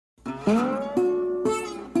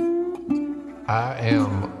I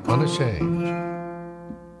am unashamed.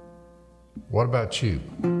 What about you?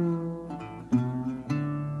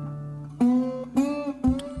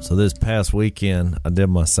 So this past weekend, I did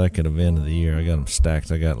my second event of the year. I got them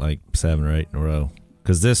stacked. I got like 7 or 8 in a row.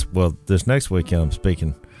 Because this next weekend I'm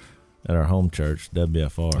speaking at our home church,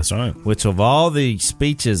 WFR. That's right. Which of all the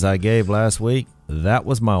speeches I gave last week, that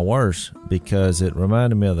was my worst because it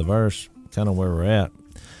reminded me of the verse, kind of where we're at.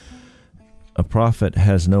 A prophet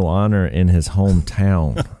has no honor in his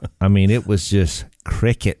hometown. I mean, it was just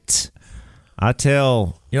crickets. I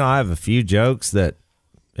have a few jokes that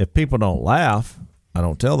if people don't laugh, I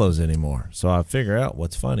don't tell those anymore. So I figure out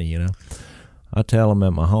what's funny, I tell them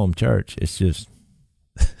at my home church. It's just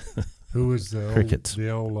Who was the crickets.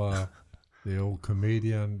 The old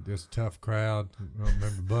comedian, this tough crowd? I don't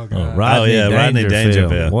remember Bug Oh, Eye. Rodney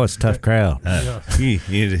Dangerfield. What's tough crowd? Yeah.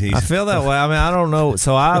 I feel that way. I mean, I don't know.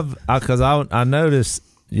 So I noticed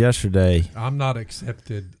yesterday. I'm not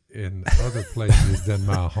accepted in other places than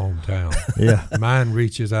my hometown. Yeah. Mine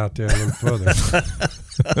reaches out there a little further.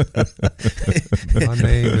 My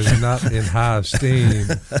name is not in high esteem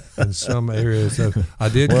in some areas. I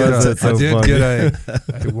did get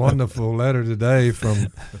a wonderful letter today from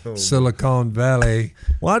Silicon Valley.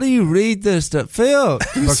 Why do you read this stuff, Phil?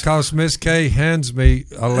 Because Miss Kay hands me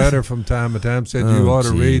a letter from time to time, said you ought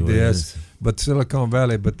to read this. But Silicon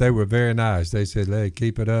Valley, they were very nice. They said, "Hey,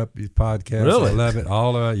 keep it up, your podcast. Really? I love it.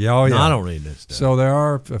 All of it. Yeah, oh, yeah." No, I don't read this stuff. So there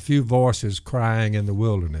are a few voices crying in the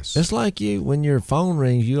wilderness. It's like when your phone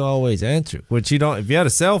rings, you always answer. Which you don't. If you had a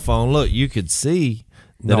cell phone, look, you could see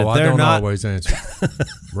that if I they're don't not always answer.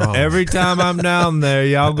 Wrong. Every time I'm down there,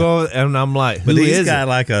 y'all go, and I'm like, But who he's is got it?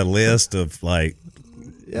 like a list of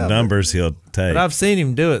numbers he'll take. But I've seen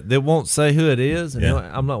him do it. They won't say who it is, and Yeah.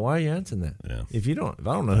 I'm like, why are you answering that? Yeah. If I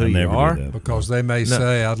don't know who I you never are. do that. Because they may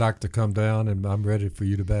say, "I'd like to come down, and I'm ready for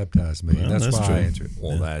you to baptize me." Well, that's that's why true. I answer it.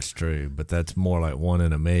 Well, that's true, but that's more like 1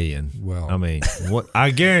 in a million. Well, I mean, what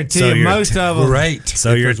I guarantee So you, you're most of them. Great.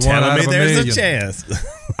 So If you're it's one telling out me of there's million. a chance.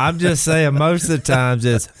 I'm just saying, most of the times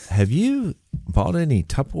it's, have you bought any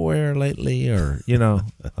Tupperware lately, or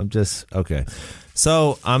I'm just okay.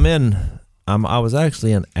 So I was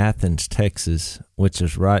actually in Athens, Texas, which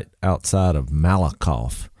is right outside of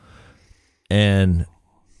Malakoff. And,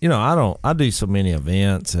 I do so many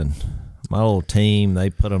events, and my little team, they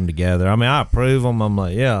put them together. I mean, I approve them. I'm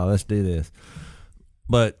like, yeah, let's do this.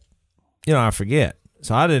 But, I forget.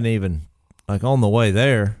 So I didn't even, on the way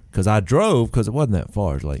there, because I drove, because it wasn't that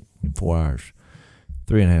far. It was like 4 hours,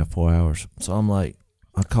 3.5, 4 hours. So I'm like,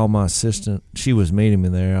 I called my assistant. She was meeting me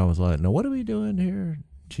there. I was like, now, what are we doing here?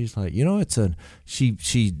 She's like,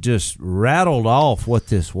 she just rattled off what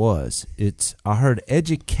this was. I heard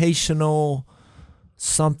educational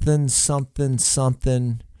something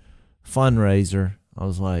fundraiser. I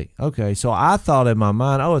was like, okay. So I thought in my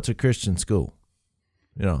mind, it's a Christian school.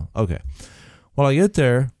 Okay. Well, I get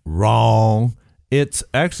there, wrong. It's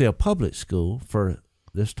actually a public school for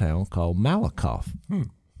this town called Malakoff. I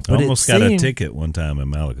almost got a ticket one time in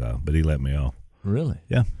Malakoff, but he let me off. Really?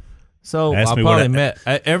 Yeah. So I probably met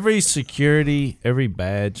every security, every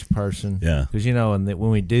badge person. Yeah. Because, when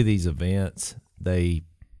we do these events, they,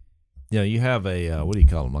 you have a, what do you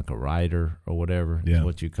call them, like a rider or whatever is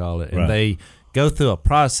what you call it. And they go through a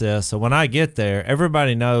process. So when I get there,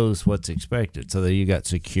 everybody knows what's expected. So that you got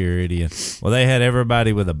security. And they had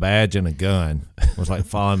everybody with a badge and a gun was like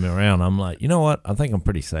following me around. I'm like, you know what? I think I'm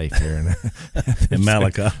pretty safe here. In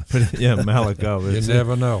Malakoff. Yeah, Malakoff. You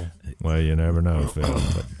never know. Well, you never know, Phil.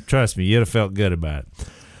 But trust me, you'd have felt good about it.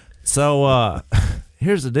 So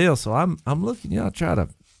here's the deal. So I'm looking, I try to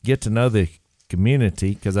get to know the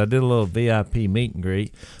community because I did a little VIP meet and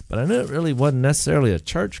greet, but I knew it really wasn't necessarily a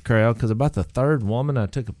church crowd because about the third woman I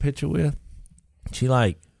took a picture with, she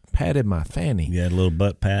patted my fanny. Yeah, a little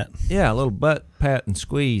butt pat. Yeah, a little butt pat and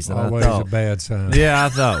squeeze. And Always I thought, a bad sign. Yeah, I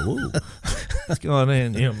thought, ooh, what's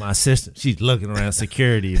going on? My assistant, she's looking around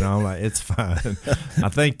security, I'm like, it's fine. I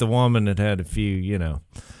think the woman had a few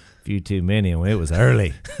too many, and it was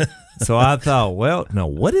early. So I thought, well, no,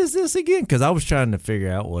 what is this again? Because I was trying to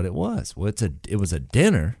figure out what it was. Well, it was a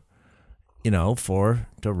dinner,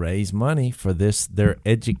 to raise money for their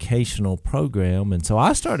educational program. And so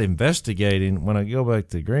I started investigating. When I go back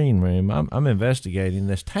to the green room, I'm investigating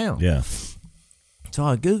this town. Yeah. So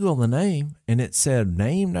I Googled the name, and it said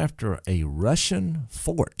named after a Russian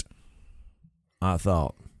fort. I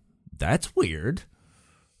thought, that's weird.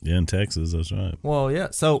 Yeah, in Texas, that's right. Well, yeah.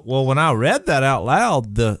 So, when I read that out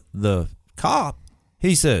loud, the cop,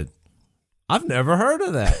 he said, I've never heard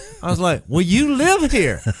of that. I was like, well, you live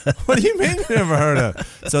here. What do you mean you never heard of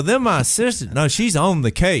it? So then my assistant, no, she's on the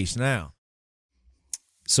case now.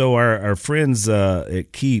 So our friends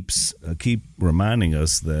at Keeps keep reminding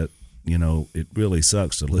us that, it really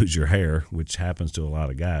sucks to lose your hair, which happens to a lot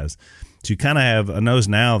of guys. So you kind of have, I notice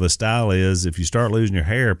now the style is if you start losing your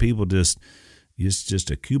hair, people it's just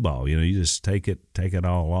a cue ball. You just take it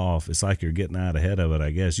all off. It's like you're getting out ahead of it,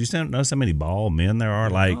 I guess. You don't notice how many bald men there are,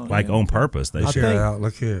 like on purpose. They share out.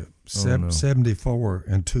 Look here, 74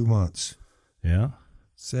 in 2 months. Yeah,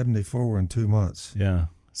 74 in 2 months. Yeah.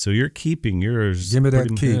 So you're keeping yours. Give me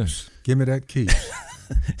that Keeps. Give me that Keeps.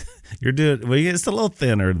 You're doing well. It's a little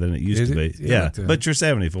thinner than it used to be. Yeah, but you're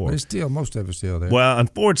 74. But it's still, most of it's still there. Well,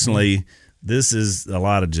 unfortunately, this is a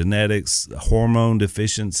lot of genetics. Hormone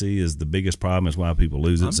deficiency is the biggest problem. Is why people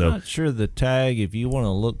lose it. I'm not sure the tag. If you want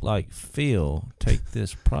to look like Phil, take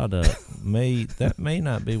this product. That may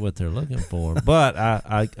not be what they're looking for. But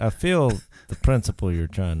I feel the principle you're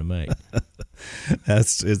trying to make.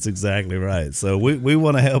 It's exactly right. So we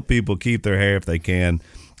want to help people keep their hair if they can.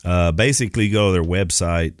 Basically go to their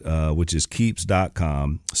website, which is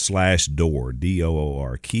keeps.com/door,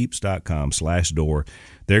 DOOR, keeps.com/door.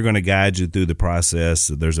 They're going to guide you through the process.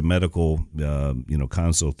 There's a medical,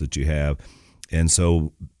 consult that you have. And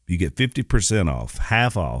so you get 50% off,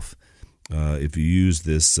 half off, if you use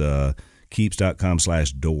this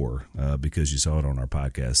keeps.com/door, because you saw it on our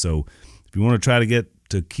podcast. So if you want to try to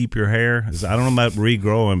keep your hair, I don't know about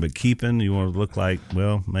regrowing, but keeping, you want to look like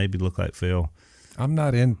Phil. I'm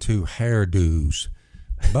not into hairdos,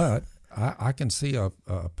 but I can see a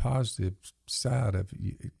positive side of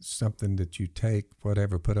something that you take,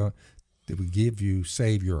 whatever, put on, that would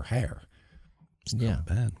save your hair. It's not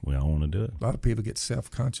bad. We all want to do it. A lot of people get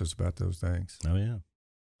self-conscious about those things. Oh, yeah.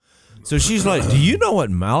 So she's like, do you know what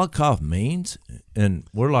Malakoff means? And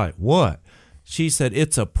we're like, what? She said,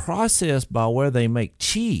 it's a process by where they make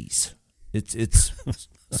cheese. It's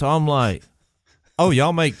so I'm like, oh,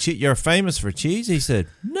 y'all make cheese? You're famous for cheese? He said,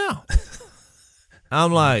 no.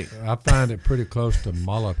 I'm like, I find it pretty close to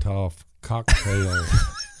Molotov cocktail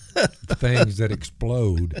things that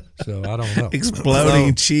explode. So I don't know.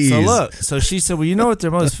 Exploding cheese. So look, so she said, well, you know what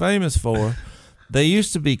they're most famous for? They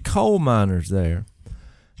used to be coal miners there,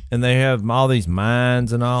 and they have all these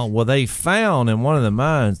mines and all. Well, they found in one of the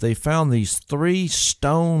mines, they found these 3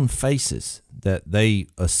 stone faces that they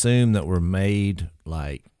assumed that were made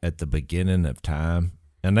like at the beginning of time.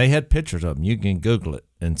 And they had pictures of them. You can Google it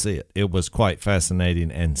and see it. It was quite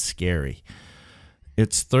fascinating and scary.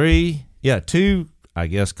 It's 2, I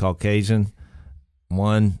guess, Caucasian,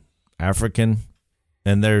 1 African,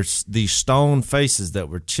 and there's these stone faces that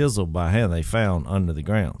were chiseled by hand they found under the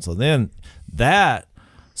ground. So then that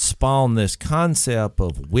spawned this concept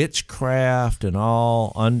of witchcraft and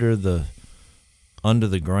all under the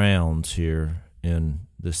grounds here in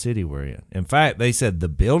the city we're in. In fact, they said the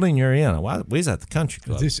building you're in, we was at the country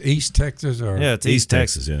club. Is this East Texas? Yeah, it's East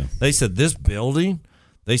Texas. Yeah. They said this building,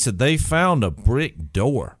 they said they found a brick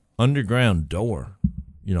door, underground door,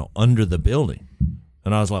 under the building.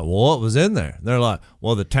 And I was like, well, what was in there? They're like,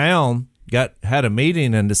 well, the town had a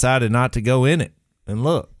meeting and decided not to go in it. And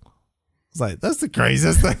look, it's like, that's the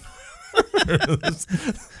craziest thing.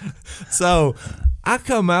 So I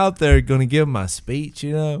come out there going to give my speech,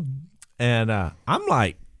 and I'm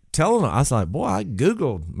like telling them, I was like, boy, I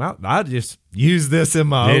Googled, I just use this in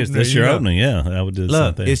my opening. This your opening, yeah. I would do the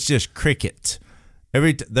same thing. It's just crickets.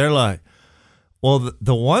 They're like, well,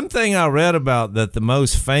 the one thing I read about that the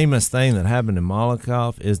most famous thing that happened in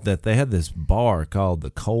Malakoff is that they had this bar called the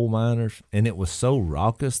Coal Miners, and it was so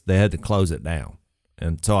raucous they had to close it down.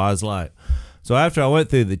 And so I was like, so after I went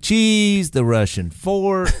through the cheese, the Russian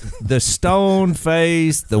fork, the stone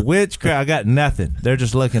face, the witchcraft, I got nothing. They're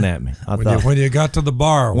just looking at me. When you got to the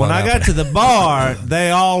bar. When I got to the bar,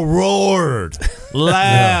 they all roared,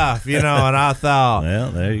 laughed, and I thought.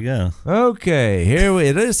 Well, there you go. Okay,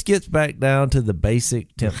 this gets back down to the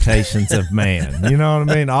basic temptations of man. You know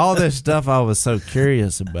what I mean? All this stuff I was so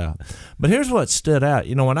curious about. But here's what stood out.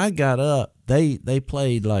 When I got up, they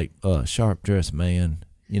played like Sharp Dressed Man.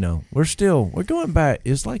 We're going back.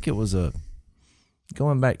 It's like it was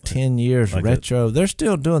going back 10 years like retro. They're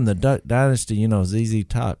still doing the Duck Dynasty, ZZ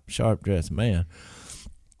Top, Sharp Dressed Man.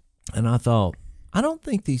 And I thought, I don't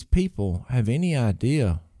think these people have any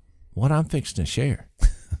idea what I'm fixing to share.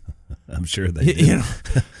 I'm sure they do.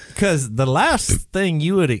 Because the last thing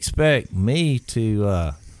you would expect me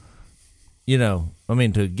to,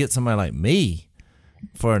 to get somebody like me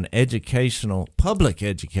for an public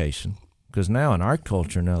education, because now in our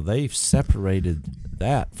culture, now they've separated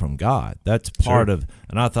that from God. That's part of,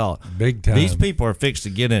 and I thought, big time. These people are fixed to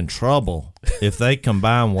get in trouble if they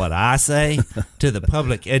combine what I say to the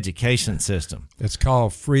public education system. It's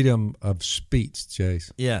called freedom of speech,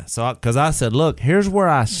 Chase. Yeah, so because I said, look, here's where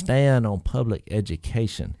I stand on public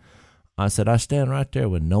education. I said, I stand right there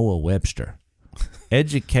with Noah Webster.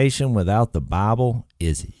 Education without the Bible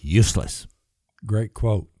is useless. Great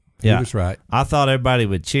quote. Yeah. He was right. I thought everybody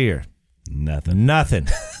would cheer. Nothing.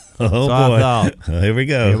 So Oh, boy. I thought, here we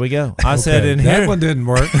go. here we go. I said, and that here, one didn't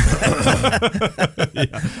work.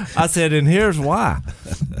 I said, and here's why.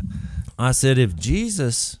 I said, if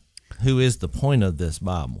Jesus, who is the point of this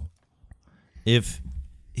Bible, if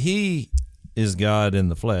he is God in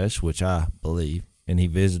the flesh, which I believe, and he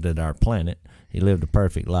visited our planet, he lived a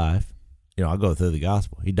perfect life. You know, I go through the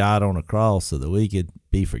gospel. He died on a cross so that we could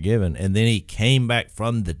be forgiven, and then he came back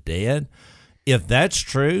from the dead. If that's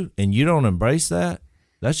true and you don't embrace that,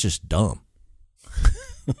 that's just dumb.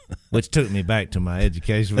 Which took me back to my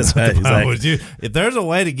education. That's right, exactly. If there's a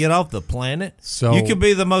way to get off the planet, So- you could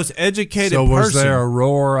be the most educated So person. was there a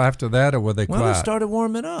roar after that, or were they Well, quiet? it started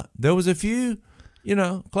warming up. There was a few,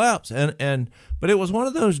 claps, but it was one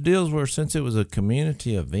of those deals where, since it was a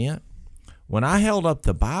community event, when I held up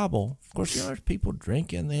the Bible, of course, there's people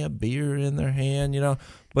drinking, they have beer in their hand,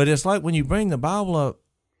 but it's like when you bring the Bible up,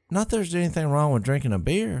 not that there's anything wrong with drinking a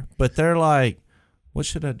beer, but they're like, what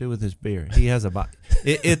should I do with this beer? He has a Bible.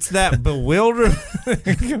 It's that bewilderment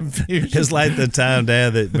confusion. It's like the time,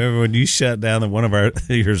 Dad, that remember when you shut down one of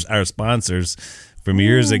our sponsors from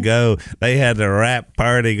years ago. They had a rap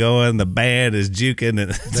party going. The band is juking.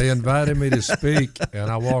 And They invited me to speak, and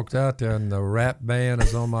I walked out there, and the rap band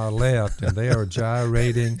is on my left, and they are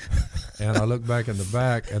gyrating. And I look back in the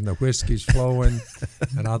back, and the whiskey's flowing.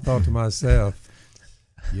 And I thought to myself,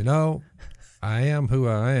 I am who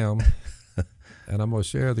I am, and I'm going to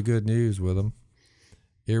share the good news with them,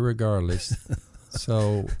 irregardless.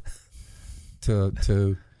 So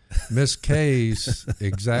to Miss Kay's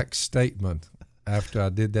exact statement after I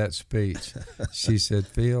did that speech, she said,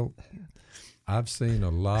 Phil, I've seen a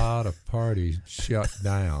lot of parties shut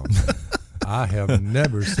down. I have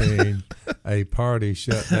never seen a party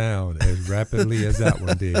shut down as rapidly as that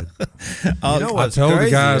one did. I told the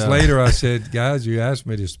guys later, I said, guys, you asked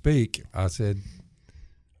me to speak. I said,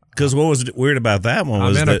 because what was weird about that one I'm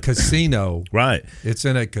was in that a casino. right. It's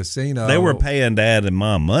in a casino. They were paying Dad and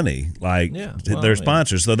Mom money, like their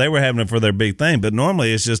sponsors, so they were having it for their big thing. But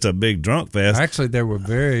normally it's just a big drunk fest. Actually, they were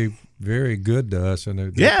very, very good to us, and they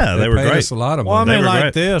were paid great. us a lot of Well, I money. mean, were like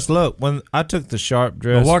great. this. Look, when I took the sharp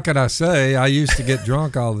dress. Well, what can I say? I used to get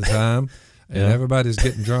drunk all the time, and everybody's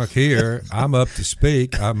getting drunk here. I'm up to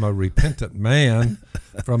speak. I'm a repentant man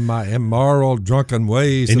from my immoral, drunken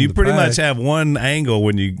ways. And in you the pretty past. much have one angle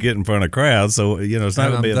when you get in front of crowds, so it's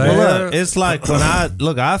not And going to be I'm a there. Well, look, it's like when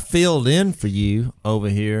I filled in for you over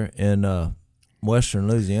here in Western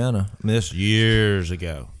Louisiana. This years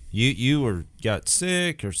ago. You got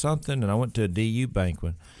sick or something, and I went to a DU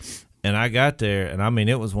banquet, and I got there, and I mean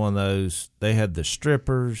it was one of those. They had the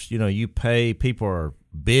strippers. You pay. People are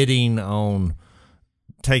bidding on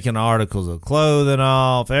taking articles of clothing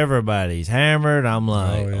off. Everybody's hammered. I'm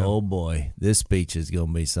like, oh boy, this speech is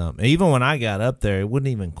gonna be something. Even when I got up there, it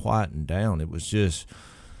wouldn't even quieten down. It was just.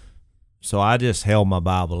 So I just held my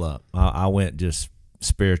Bible up. I went just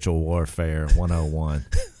spiritual warfare 101.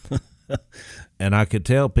 And I could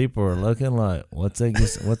tell people were looking like, what's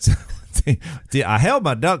I held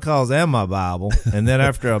my duck calls and my Bible, and then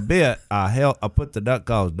after a bit, I put the duck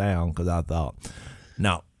calls down because I thought,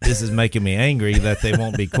 no, this is making me angry that they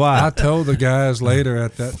won't be I quiet. told the guys later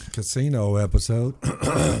at that casino episode,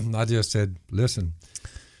 I just said, listen,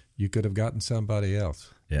 you could have gotten somebody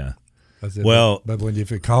else. Yeah. I said, Well, but when you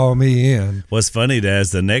call me in, what's funny, Dad,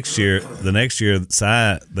 is the next year,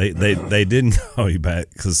 Cy, they didn't call you back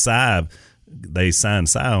because Cy, they signed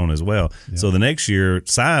Cy on as well. Yeah. So the next year,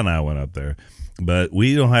 Cy and I went up there. But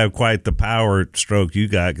we don't have quite the power stroke you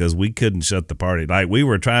got because we couldn't shut the party. Like we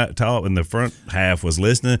were trying to talk, and the front half was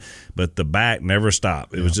listening, but the back never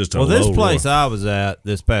stopped. It was just a low this place roar. I was at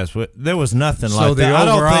this past week, there was nothing So like the that. I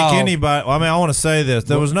don't overall- think anybody. I mean, I want to say this: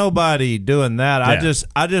 there was nobody doing that. Yeah.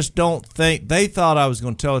 I just don't think they thought I was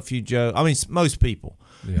going to tell a few jokes. I mean, most people.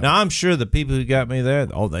 Yeah. Now I'm sure the people who got me there,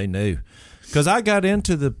 they knew, because I got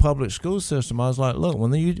into the public school system. I was like, look,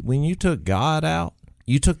 when you took God out.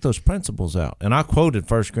 You took those principles out. And I quoted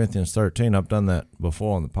 1 Corinthians 13. I've done that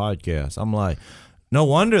before on the podcast. I'm like, no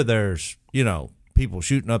wonder there's, people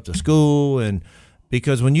shooting up the school. And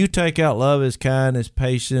because when you take out love is kind, it's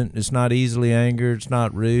patient, it's not easily angered, it's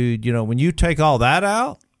not rude. When you take all that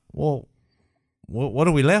out, well, what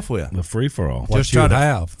are we left with? The free for all. What Just you try to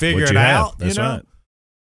have. figure What it you have. out. That's you know? right.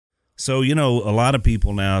 So, a lot of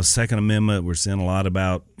people now, Second Amendment, we're seeing a lot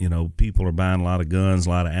about, people are buying a lot of guns, a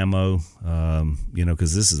lot of ammo,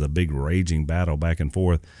 because this is a big raging battle back and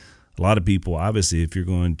forth. A lot of people, obviously, if you're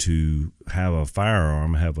going to have a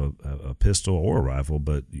firearm, have a pistol or a rifle,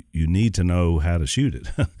 but you need to know how to shoot it.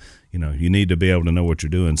 You need to be able to know what you're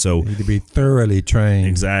doing. So You need to be thoroughly trained.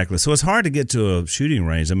 exactly. So it's hard to get to a shooting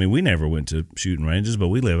range. I mean, we never went to shooting ranges, but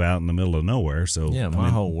we live out in the middle of nowhere. So Yeah, my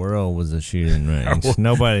whole world was a shooting range.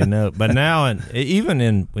 Nobody knows. But now,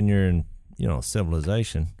 even when you're in,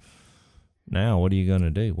 civilization, now what are you going to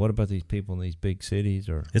do? What about these people in these big cities?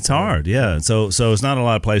 Or it's hard, yeah. So it's not a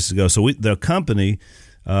lot of places to go. So the company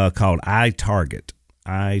called iTarget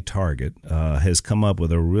has come up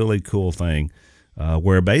with a really cool thing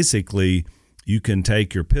where basically you can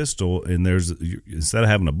take your pistol and instead of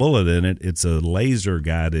having a bullet in it, it's a laser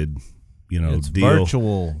guided, it's deal.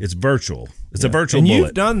 virtual. It's virtual. It's Yeah. a virtual and bullet.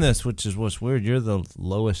 you've done this, which is what's weird. You're the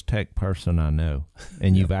lowest tech person I know,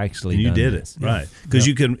 and you've actually you done did this. it right because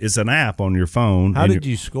you can. It's an app on your phone. How did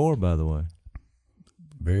you score, by the way?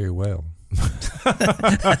 Very well.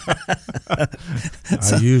 I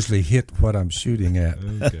usually hit what I'm shooting at.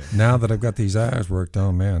 Okay. Now that I've got these eyes worked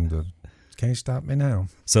on, man, can't stop me now.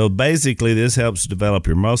 So basically, this helps develop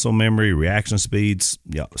your muscle memory, reaction speeds,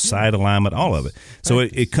 sight alignment, all of it. So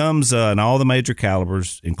it comes in all the major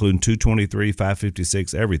calibers, including 223,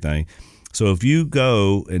 556, everything. So if you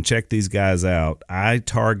go and check these guys out,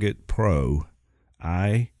 iTarget Pro,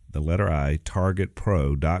 the letter I,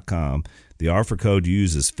 targetpro.com. The offer code you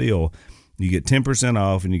use is Phil. You get 10%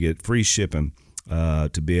 off and you get free shipping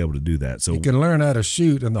to be able to do that. So You can learn how to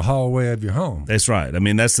shoot in the hallway of your home. that's right. I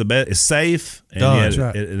mean, that's the best. It's safe and Done. yet, That's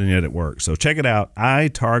right. and yet it works. So check it out.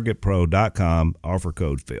 iTargetPro.com. Offer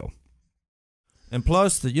code Phil. And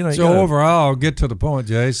plus, you So gotta- overall, get to the point,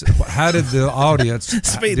 Jace. How did the audience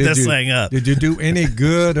Speed did this you- thing up. Did you do any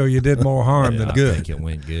good, or you did more harm than I good? think it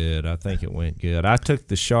went good. I took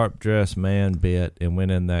the sharp dressed man bit and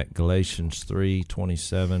went in that Galatians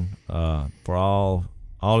 3:27. For all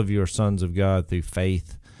of you are sons of God through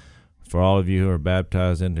faith. For all of you who are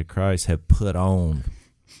baptized into Christ have put on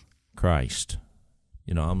Christ.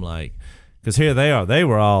 I'm like, because here they are. They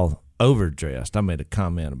were all overdressed. I made a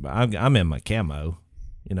comment about. I'm in my camo,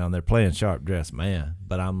 and they're playing sharp dressed man.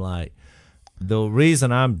 But I'm like, the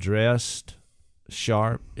reason I'm dressed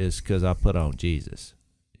sharp is because I put on Jesus.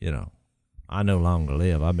 I no longer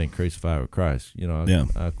live. I've been crucified with Christ.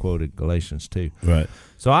 I quoted Galatians 2. Right.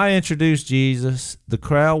 So I introduced Jesus. The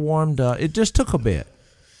crowd warmed up. It just took a bit.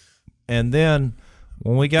 And then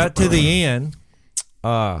when we got to the end,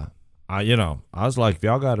 I was like, if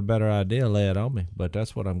y'all got a better idea, lay it on me. But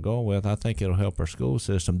that's what I'm going with. I think it'll help our school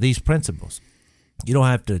system. These principles. You don't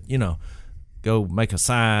have to, go make a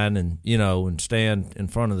sign and, and stand in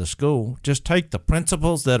front of the school. Just take the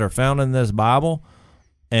principles that are found in this Bible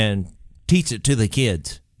and teach it to the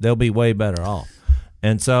kids. They'll be way better off.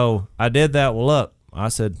 And so I did that. Well, look, I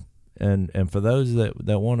said, and for those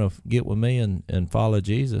that want to get with me and follow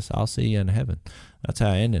Jesus, I'll see you in heaven. That's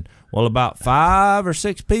how I ended. Well, about 5 or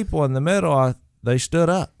 6 people in the middle, they stood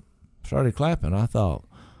up, started clapping. I thought,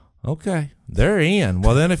 okay, they're in.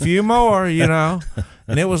 Well, then a few more,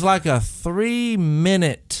 and it was like a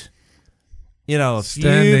 3-minute, a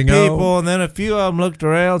Standing few people, O. and then a few of them looked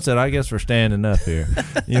around and said, I guess we're standing up here,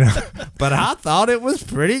 But I thought it was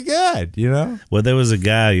pretty good, Well, there was a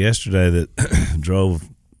guy yesterday that drove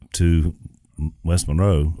to West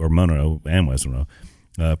Monroe and West Monroe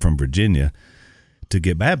from Virginia to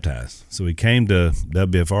get baptized. So he came to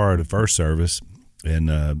WFR to first service,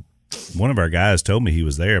 and one of our guys told me he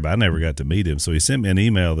was there, but I never got to meet him. So he sent me an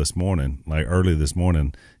email this morning, like early this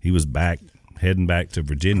morning. He was heading back to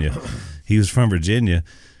Virginia. He was from Virginia.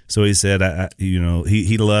 So he said,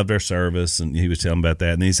 he loved our service, and he was telling me about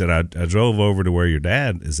that. And he said, I drove over to where your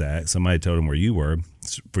dad is at. Somebody told him where you were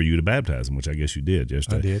for you to baptize him, which I guess you did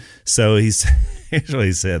yesterday. I did. So here's what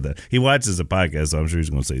he said. That he watches the podcast, so I'm sure he's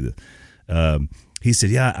going to see this. He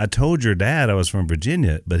said, yeah, I told your dad I was from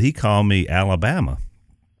Virginia, but he called me Alabama.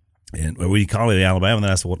 And we call it Alabama. And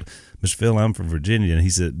then I said, well, Mr. Phil, I'm from Virginia. And he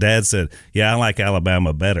said, Dad said, yeah, I like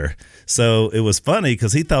Alabama better. So it was funny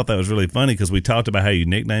because he thought that was really funny because we talked about how you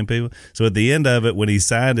nickname people. So at the end of it, when he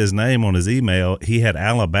signed his name on his email, he had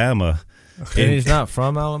Alabama. And he's not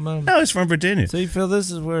from Alabama? No, he's from Virginia. See, Phil, this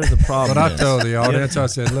is where the problem But I is. told the audience, I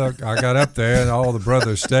said, look, I got up there and all the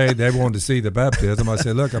brothers stayed. They wanted to see the baptism. I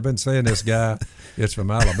said, look, I've been saying this guy is from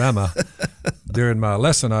Alabama. during my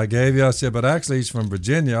lesson I gave you. I said, but actually he's from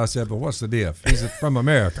Virginia. I said, but what's the diff? He's from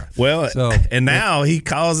America. Well, and now he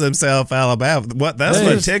calls himself Alabama. That's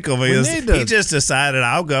what tickled me is he just decided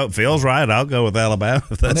I'll go. Phil's right. I'll go with Alabama.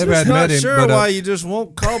 I'm not sure why you just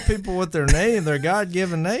won't call people with their name, their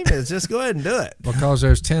God-given name is. Just go ahead and do it. Because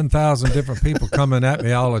there's 10,000 different people coming at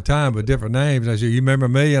me all the time with different names. I said, you remember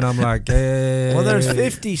me? And I'm like, hey. Well, there's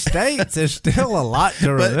 50 states. There's still a lot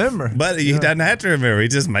to remember. But he doesn't have to remember. He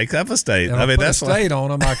just makes up a state. I mean, that's a state on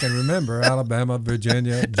them I can remember. Alabama,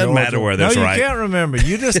 Virginia, Georgia. Doesn't matter where that's right. No, you can't remember.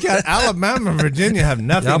 You just got Alabama and Virginia have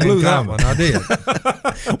nothing in common. I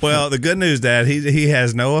did. Well, the good news, Dad, he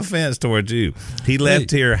has no offense towards you. He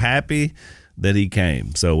left here happy that he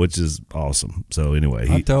came, which is awesome. So anyway,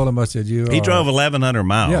 I told him, I said, he drove 1,100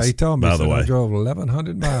 miles. Yeah, he told me. By the way, I drove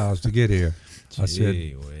 1,100 miles to get here. I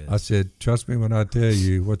said, trust me when I tell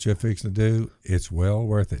you what you're fixing to do, it's well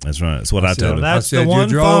worth it. That's right. That's what I told him. That's the one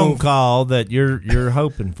phone call that you're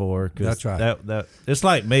hoping for. That's right. That it's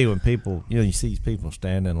like me when people, you see people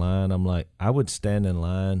stand in line. I'm like, I would stand in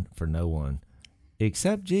line for no one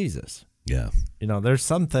except Jesus. Yeah. There's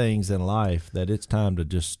some things in life that it's time to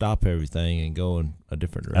just stop everything and go in a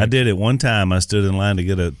different direction. I did it one time. I stood in line to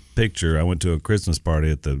get a picture. I went to a Christmas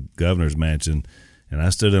party at the governor's mansion, and I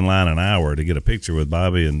stood in line an hour to get a picture with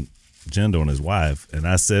Bobby and Jindal and his wife. And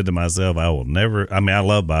I said to myself, I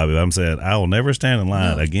love Bobby, but I'm saying I will never stand in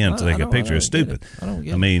line again to take a picture. It's stupid. I don't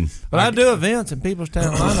get it. But I do events and people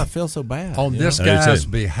stand in line. I feel so bad. On this guy's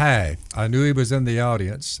behalf, I knew he was in the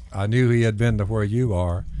audience. I knew he had been to where you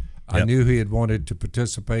are. I knew he had wanted to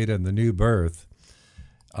participate in the new birth.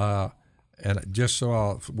 And just so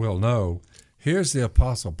I will know, here's the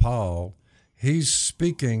Apostle Paul. He's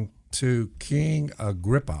speaking to King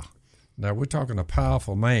Agrippa. Now, we're talking a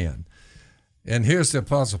powerful man. And here's the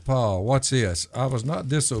Apostle Paul. Watch this. I was not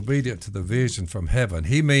disobedient to the vision from heaven.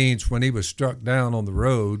 He means when he was struck down on the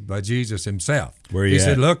road by Jesus himself. Where he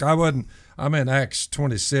said, look, I wasn't. I'm in Acts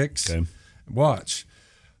 26. Okay. Watch.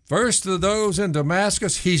 First of those in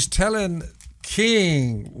Damascus, he's telling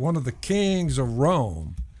one of the kings of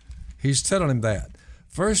Rome, he's telling him that.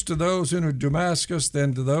 First to those in Damascus,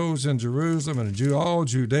 then to those in Jerusalem and all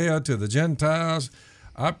Judea, to the Gentiles,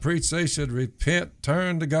 I preach they should repent,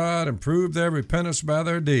 turn to God, and prove their repentance by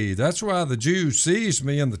their deeds. That's why the Jews seized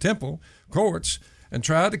me in the temple courts and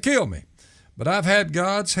tried to kill me. But I've had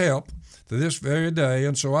God's help to this very day,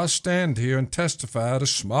 and so I stand here and testify to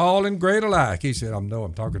small and great alike. He said, I'm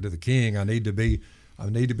talking to the king. I need to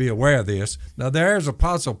be aware of this. Now there's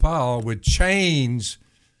Apostle Paul with chains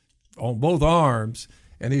on both arms,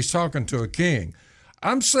 and he's talking to a king.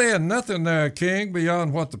 I'm saying nothing there, king,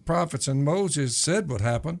 beyond what the prophets and Moses said would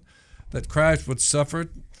happen, that Christ would suffer,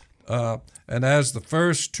 and as the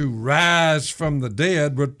first to rise from the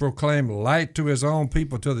dead would proclaim light to his own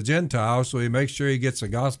people, to the Gentiles, so he makes sure he gets the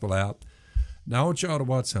gospel out. Now I want y'all to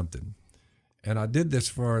watch something, and I did this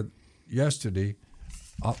for yesterday.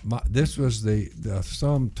 This was the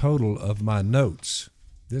sum total of my notes.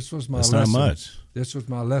 This was my lesson. That's not much. This was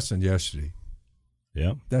my lesson yesterday.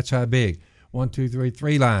 Yep. That's how big. 1, 2, 3,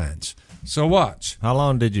 3 lines. So watch. How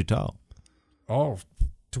long did you talk?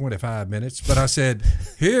 25 minutes. But I said,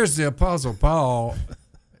 here's the Apostle Paul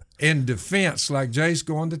in defense, like Jace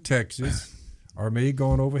going to Texas, or me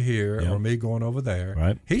going over here, or me going over there.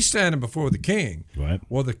 Right. He's standing before the king. Right.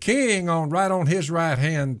 Well, the king right on his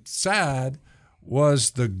right-hand side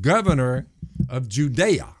was the governor of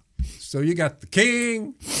Judea. So you got the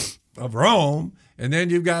king of Rome, and then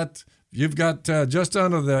you've got just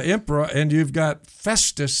under the emperor, and you've got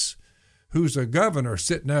Festus, who's a governor,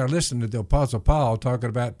 sitting there listening to the Apostle Paul talking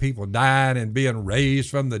about people dying and being raised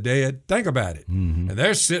from the dead. Think about it. Mm-hmm. And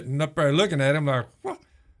they're sitting up there looking at him like, what?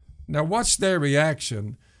 Now, what's their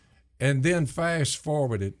reaction? And then fast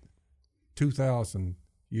forward it 2,000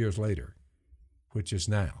 years later, which is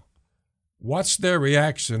now. What's their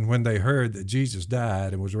reaction when they heard that Jesus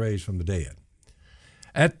died and was raised from the dead?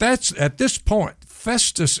 At this point,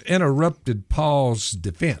 Festus interrupted Paul's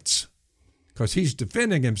defense because he's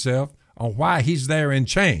defending himself on why he's there in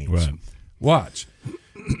chains. Right. Watch.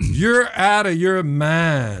 You're out of your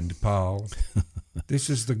mind, Paul. This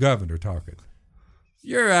is the governor talking.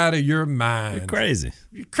 You're out of your mind. You're crazy.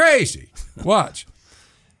 You're crazy. Watch.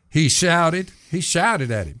 He shouted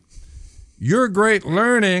at him. Your great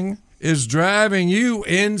learning is driving you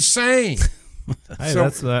insane. Hey,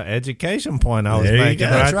 that's the education point I was making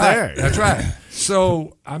right there. That's right.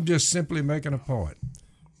 So I'm just simply making a point.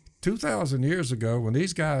 2,000 years ago, when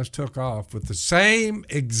these guys took off with the same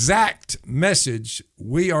exact message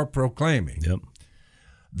we are proclaiming,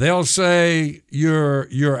 They'll say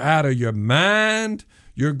you're out of your mind.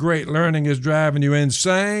 Your great learning is driving you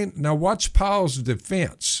insane. Now watch Paul's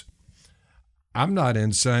defense. I'm not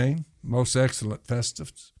insane. Most excellent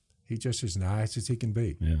Festus. He's just as nice as he can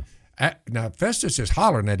be. Yeah. Now Festus is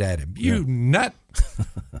hollering at him. You nut.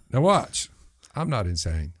 Now watch. I'm not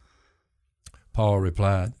insane. Paul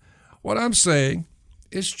replied, what I'm saying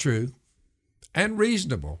is true and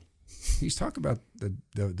reasonable. He's talking about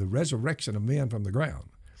the resurrection of men from the ground.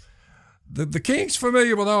 The king's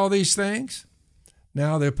familiar with all these things.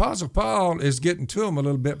 Now, the Apostle Paul is getting to him a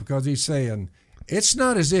little bit because he's saying, it's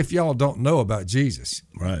not as if y'all don't know about Jesus.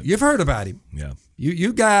 Right. You've heard about him. Yeah.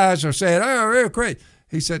 You guys are saying, oh, real great.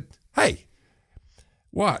 He said, hey,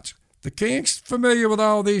 watch. The king's familiar with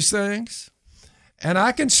all these things, and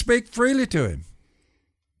I can speak freely to him.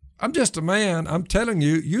 I'm just a man. I'm telling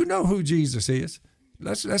you, you know who Jesus is.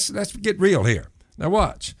 Let's get real here. Now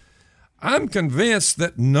watch. I'm convinced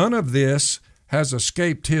that none of this has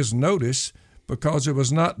escaped his notice because it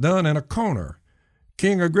was not done in a corner.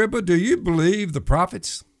 King Agrippa, do you believe the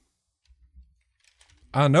prophets?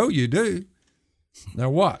 I know you do. Now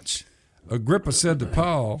watch. Agrippa said to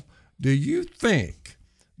Paul, do you think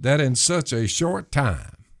that in such a short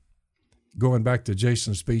time, going back to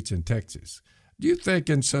Jason's speech in Texas, do you think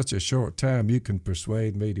in such a short time you can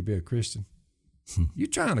persuade me to be a Christian? You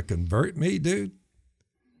trying to convert me, dude?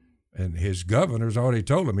 And his governor's already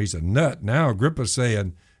told him he's a nut. Now Agrippa's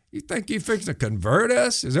saying, you think you fix to convert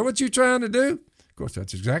us? Is that what you're trying to do? Of course,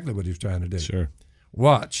 that's exactly what he's trying to do. Sure.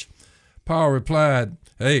 Watch. Paul replied,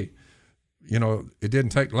 hey, it didn't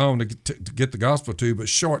take long to get the gospel to you, but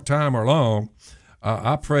short time or long,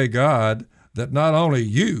 I pray God that not only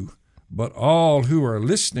you, but all who are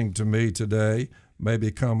listening to me today may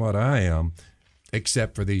become what I am,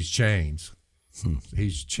 except for these chains.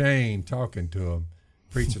 He's chained talking to them,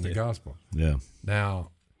 preaching the gospel. Yeah.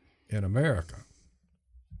 Now, in America,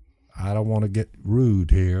 I don't want to get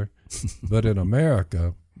rude here, but in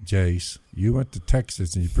America, Jace, you went to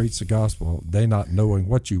Texas and you preached the gospel, they not knowing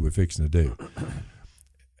what you were fixing to do.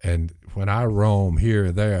 And when I roam here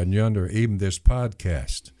and there and yonder, even this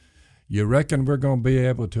podcast, you reckon we're going to be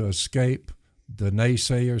able to escape the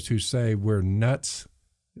naysayers who say we're nuts?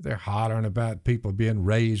 They're hollering about people being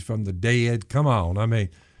raised from the dead. Come on. I mean,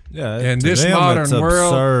 yeah, in this modern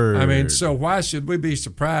world, absurd. I mean, so why should we be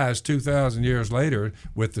surprised 2,000 years later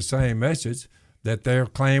with the same message that they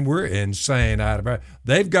claim we're insane out of it?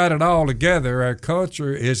 They've got it all together. Our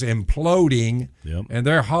culture is imploding, and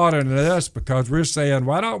they're hollering at us because we're saying,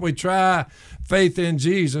 why don't we try faith in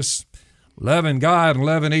Jesus, loving God and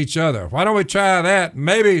loving each other? Why don't we try that?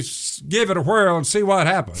 Maybe give it a whirl and see what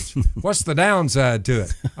happens. What's the downside to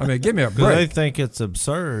it? I mean, give me a break. They think it's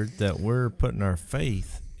absurd that we're putting our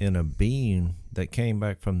faith in a being that came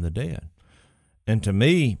back from the dead. And to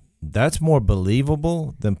me, that's more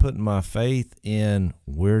believable than putting my faith in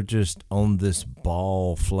we're just on this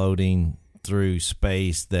ball floating through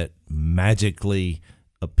space that magically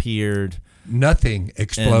appeared. Nothing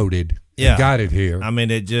exploded. And got it here. I mean,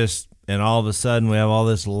 and all of a sudden we have all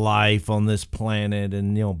this life on this planet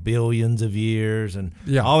and, billions of years. And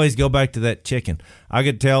I always go back to that chicken. I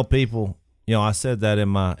could tell people, I said that in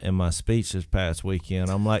my speech this past weekend.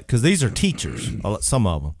 I'm like, because these are teachers, some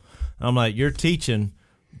of them. I'm like, you're teaching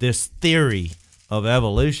this theory of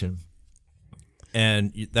evolution,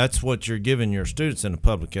 and that's what you're giving your students in the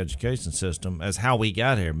public education system as how we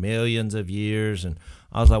got here, millions of years. And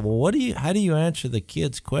I was like, well, how do you answer the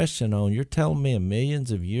kid's question on, you're telling me in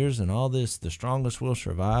millions of years and all this, the strongest will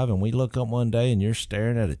survive, and we look up one day and you're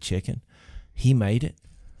staring at a chicken? He made it.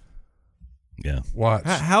 Yeah. Watch.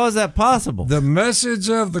 How is that possible? The message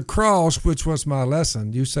of the cross, which was my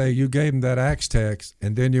lesson, you say you gave him that Acts text,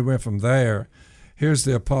 and then you went from there. Here's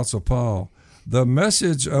the Apostle Paul. The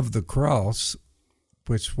message of the cross,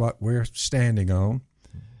 which what we're standing on,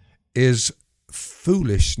 is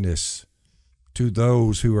foolishness to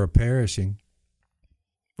those who are perishing.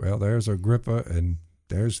 Well, there's Agrippa and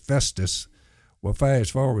there's Festus. Well,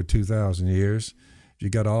 fast forward 2,000 years.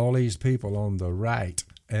 You got all these people on the right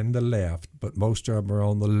and the left, but most of them are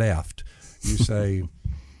on the left. You say,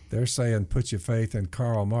 they're saying put your faith in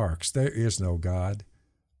Karl Marx. There is no God.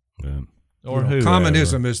 Yeah. Or who?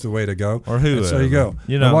 Communism is the way to go. Or who? So you go.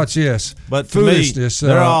 Now watch this. But to foolishness. Me,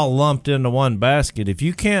 they're all lumped into one basket. If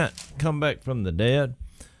you can't come back from the dead,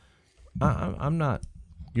 I'm not.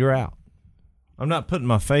 You're out. I'm not putting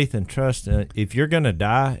my faith and trust in it. If you're going to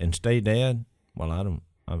die and stay dead, well,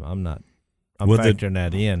 I'm not. I'm factoring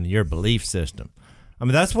that in your belief system. I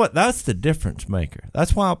mean, that's the difference maker.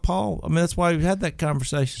 That's why that's why we had that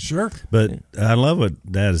conversation. Sure. But I love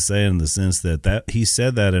what Dad is saying in the sense that he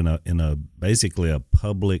said that in a basically a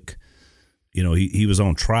public, he was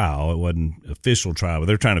on trial. It wasn't official trial, but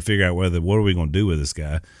they're trying to figure out what are we going to do with this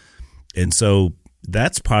guy. And so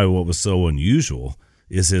that's probably what was so unusual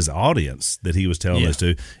is his audience that he was telling this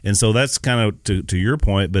to. And so that's kind of to your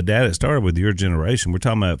point, but Dad, it started with your generation. We're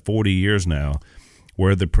talking about 40 years now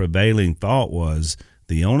where the prevailing thought was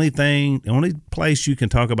the only place you can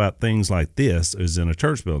talk about things like this is in a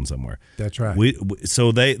church building somewhere. That's right.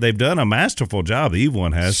 So they've done a masterful job. The evil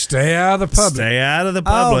one has. Stay out of the public. Stay out of the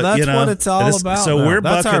public. Oh, that's what it's all about. So now. we're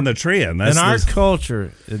bucking the trend. In our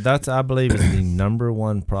culture, that's, I believe, is the number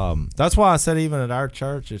one problem. That's why I said even at our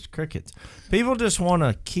church, it's crickets. People just want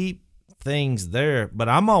to keep things there, but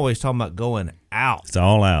I'm always talking about going out. It's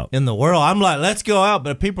all out. In the world. I'm like, let's go out,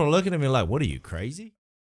 but people are looking at me like, what are you, crazy?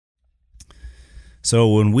 So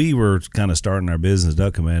when we were kind of starting our business,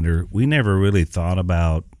 Duck Commander, we never really thought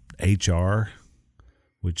about HR,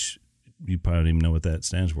 which you probably don't even know what that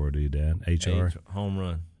stands for, do you, Dad? HR? Home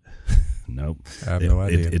run. Nope. I have no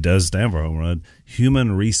idea. It does stand for home run.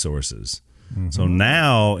 Human resources. Mm-hmm. So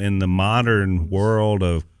now in the modern world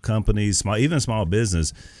of companies, even small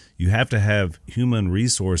business, you have to have human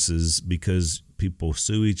resources because people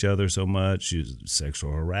sue each other so much,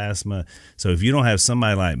 sexual harassment. So if you don't have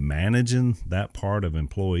somebody like managing that part of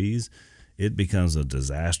employees, it becomes a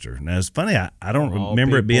disaster. Now, it's funny, I don't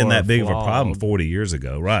remember it being that big of a problem 40 years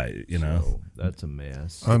ago, right? So that's a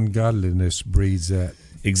mess. Ungodliness breeds that.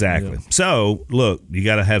 Exactly. Yeah. So, look, you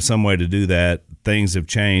got to have some way to do that. Things have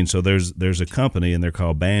changed. So there's a company, and they're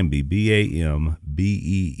called Bambee,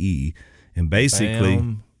 BAMBEE, and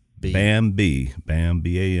basically Bambee,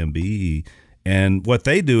 BAMBEE. And what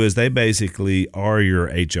they do is they basically are your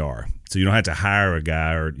HR. So you don't have to hire a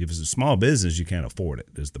guy, or if it's a small business, you can't afford it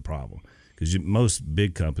is the problem. Because most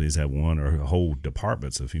big companies have one or whole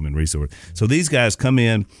departments of human resource. So these guys come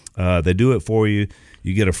in, they do it for you.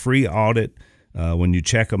 You get a free audit when you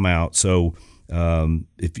check them out. So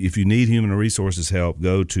if you need human resources help,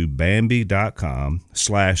 go to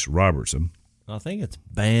Bambee.com/Robertson. I think it's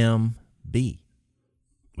Bambee.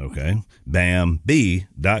 Okay.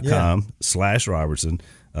 Bambee.com/Robertson.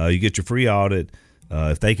 You get your free audit.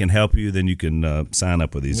 If they can help you, then you can sign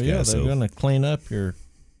up with these guys. They're going to clean up your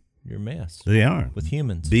mess. They are. With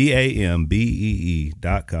humans.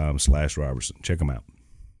 BAMBEE.com/Robertson. Check them out.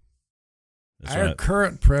 That's Our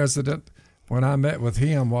current president, when I met with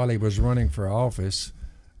him while he was running for office,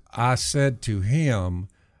 I said to him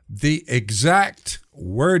the exact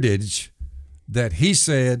wordage that he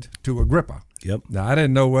said to Agrippa. Yep. Now, I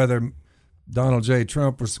didn't know whether Donald J.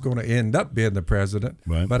 Trump was going to end up being the president,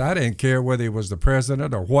 right. But I didn't care whether he was the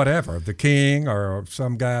president or whatever, the king or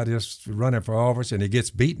some guy just running for office and he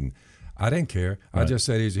gets beaten. I didn't care. Right. I just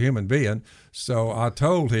said he's a human being. So I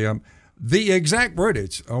told him the exact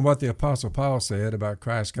wordage on what the Apostle Paul said about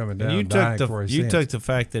Christ coming down and dying for his sins. You took the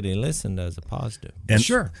fact that he listened as a positive. And,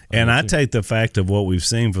 sure. And I take the fact of what we've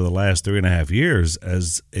seen for the last 3.5 years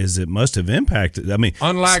as it must have impacted. I mean,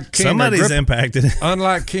 unlike King somebody's Agrippa, impacted.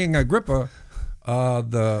 Unlike King Agrippa,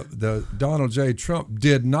 the Donald J. Trump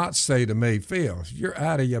did not say to me, Phil, you're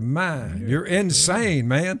out of your mind. You're insane,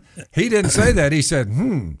 man. He didn't say that. He said,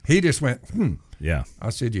 He just went, Yeah. I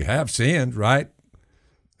said, you have sinned, right?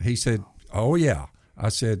 He said, oh, yeah. I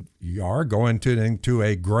said, you are going into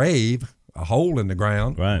a grave, a hole in the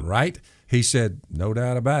ground, right? He said, no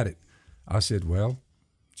doubt about it. I said, well,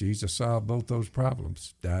 Jesus solved both those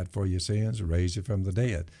problems, died for your sins, raised you from the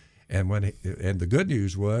dead. And the good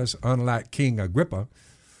news was, unlike King Agrippa,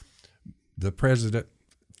 the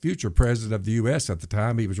future president of the U.S. at the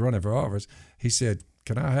time, he was running for office, he said,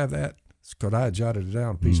 can I have that? Because I had jotted it down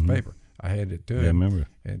on a piece of paper. I handed it to him. I remember.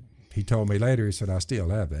 And he told me later, he said, I still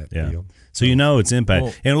have that deal. So it's impact.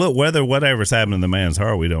 Well, and look, whatever's happened in the man's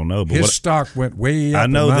heart, we don't know. But his stock went way up. I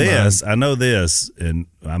know this. And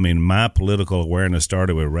I mean, my political awareness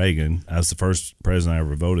started with Reagan. I was the first president I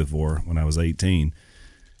ever voted for when I was 18.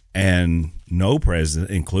 And no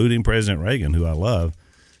president, including President Reagan, who I love,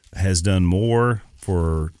 has done more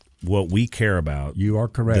for what we care about. You are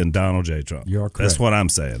correct. Than Donald J. Trump. You are correct. That's what I'm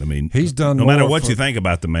saying. I mean, he's done no matter what you think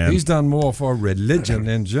about the man. He's done more for religion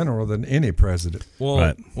in general than any president.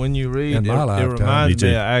 Well, when you read, it reminds me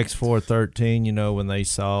of Acts 4:13. When they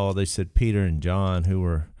said Peter and John,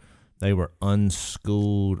 they were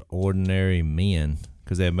unschooled, ordinary men,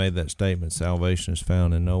 because they had made that statement: salvation is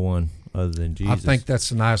found in no one other than Jesus. I think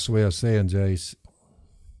that's a nice way of saying, Jace,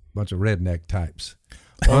 bunch of redneck types.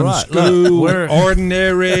 All right, unschooled, look,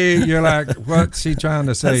 ordinary. You're like, what's he trying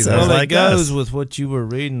to say there? sounds Well, it like goes us. with what you were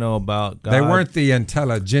reading though about God. They weren't the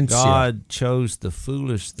intelligentsia. God chose the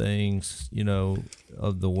foolish things,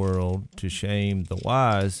 of the world to shame the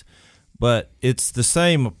wise. But it's the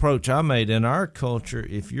same approach I made in our culture.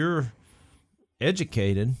 If you're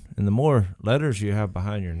educated and the more letters you have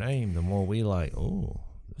behind your name, the more we like, oh,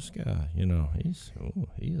 this guy,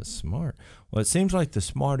 he is smart. Well, it seems like the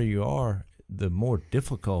smarter you are, the more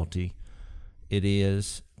difficulty it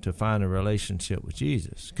is to find a relationship with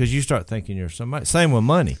Jesus, because you start thinking you're somebody. Same with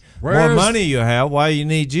money. More money you have, why you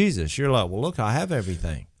need Jesus? You're like, well, look, I have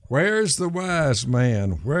everything. Where's the wise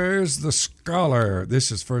man? Where's the scholar?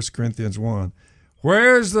 This is 1 Corinthians 1.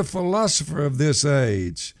 Where's the philosopher of this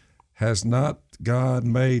age? Has not God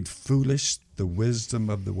made foolish the wisdom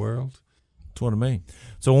of the world? That's what I mean.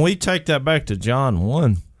 So when we take that back to John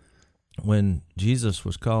 1, when Jesus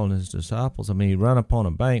was calling his disciples, he run up on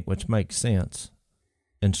a bank, which makes sense,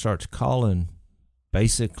 and starts calling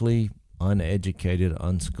basically uneducated,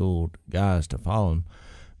 unschooled guys to follow him,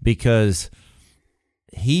 because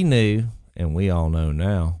he knew, and we all know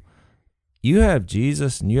now, you have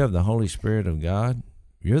Jesus and you have the Holy Spirit of God,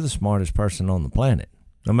 you're the smartest person on the planet,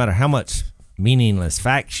 no matter how much meaningless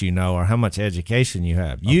facts you know or how much education you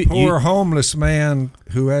have. A poor homeless man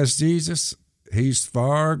who has Jesus, he's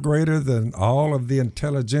far greater than all of the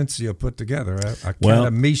intelligentsia put together.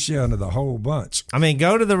 Academia and the whole bunch.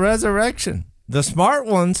 Go to the resurrection. The smart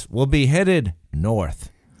ones will be headed north.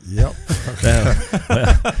 Yep.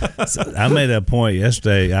 So I made a point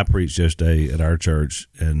yesterday. I preached yesterday at our church,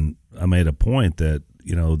 and I made a point that,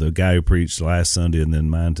 the guy who preached last Sunday and then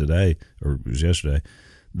mine today, or it was yesterday,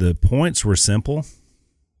 the points were simple.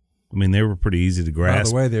 They were pretty easy to grasp. By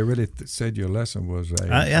the way, they really said your lesson was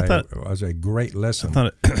a great lesson.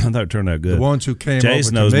 I thought it turned out good. The ones who came Jace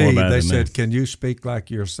over knows to more me, about it they than me. said, "Can you speak like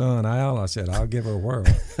your son, Al?" I said, "I'll give her a whirl."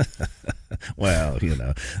 Well,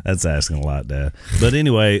 that's asking a lot, Dad. But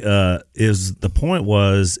anyway, the point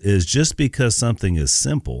was just because something is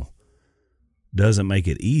simple doesn't make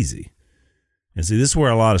it easy. And see, this is where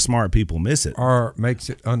a lot of smart people miss it. Or makes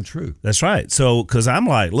it untrue. That's right. So, because I'm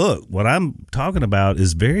like, look, what I'm talking about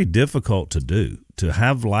is very difficult to do, to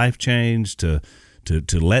have life change, to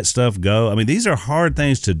let stuff go. These are hard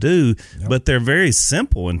things to do, but they're very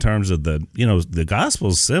simple in terms of the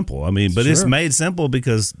gospel's simple. But It's made simple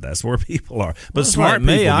because that's where people are. But smart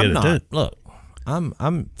people get it too. Look,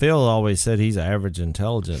 Phil always said he's average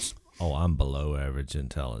intelligence. Oh, I'm below average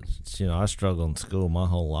intelligence. I struggled in school my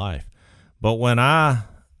whole life. But when I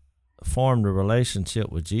formed a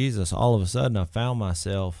relationship with Jesus, all of a sudden I found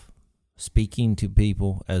myself speaking to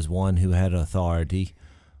people as one who had authority.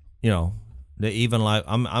 Even like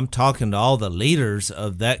I'm talking to all the leaders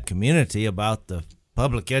of that community about the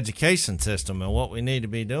public education system and what we need to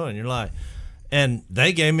be doing. You're like, and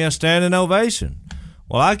they gave me a standing ovation.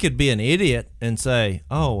 Well, I could be an idiot and say,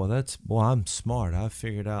 "Oh, well, I'm smart. I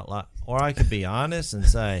figured out," or I could be honest and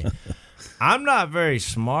say, I'm not very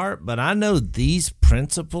smart, but I know these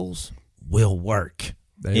principles will work.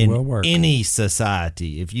 They will work. Any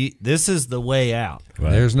society. This is the way out.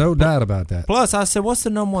 Right. There's no doubt about that. Plus, I said, what's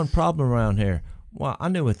the number one problem around here? Well, I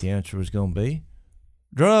knew what the answer was going to be.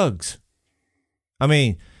 Drugs.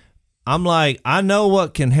 I'm like, I know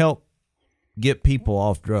what can help get people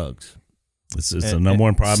off drugs. It's the number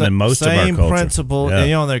one problem in most of our culture. Same principle,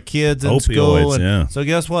 Yeah. Their kids in Opioids, school. So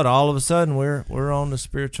guess what? All of a sudden, we're on the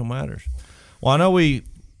spiritual matters. Well, I know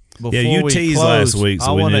before you we teased close, last week,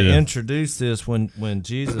 so I we want to need to introduce this when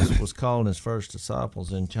Jesus was calling his first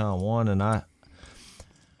disciples in John 1, and I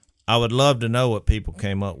would love to know what people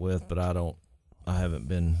came up with, but I haven't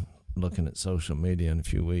been looking at social media in a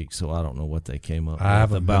few weeks, so I don't know what they came up with. I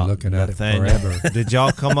haven't been looking at it forever. Did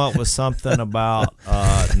y'all come up with something about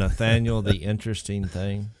Nathaniel, the interesting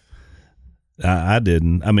thing? I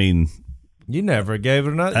didn't. You never gave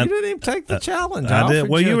it another. You didn't even take the challenge. I did.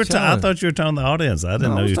 Well, you were. I thought you were telling the audience. I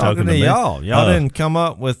didn't know you were talking to me. Y'all. Y'all didn't come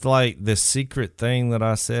up with like this secret thing that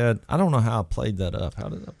I said. I don't know how I played that up. How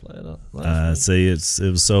did I play it up? See, it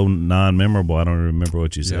was so non-memorable. I don't remember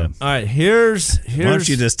what you said. All right, here's. Why don't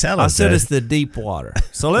you just tell us? I said Dad? It's the deep water.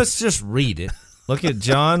 So let's just read it. Look at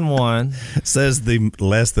John 1. Says the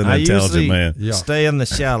less than intelligent man. I stay in the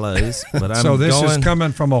shallows, but I'm so this is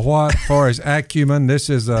coming from a what for his acumen? This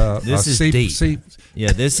is deep.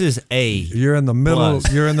 Yeah, this is A. You're in the middle.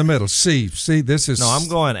 Plus. You're in the middle. C. This is. No, I'm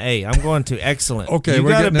going A. I'm going to excellent. Okay, you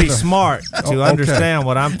got to be smart to understand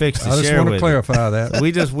what I'm fixing to share with you. I just want to clarify that.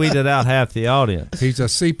 We just weeded out half the audience. He's a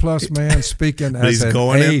C+ man speaking as an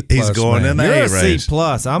A+. He's going in the You're A a range.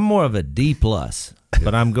 C+. I'm more of a D+.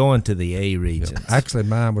 but I'm going to the A regions. Actually,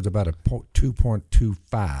 mine was about a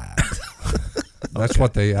 2.25. That's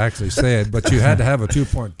what they actually said. But you had to have a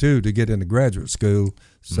 2.2 to get into graduate school.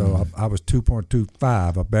 So I was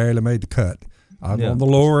 2.25. I barely made the cut. I was on the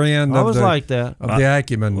lower end of the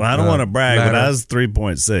acumen. Well, I don't want to brag, but I was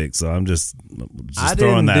 3.6, so I'm just throwing that out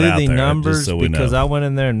there. I didn't do the numbers so because I went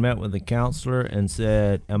in there and met with the counselor and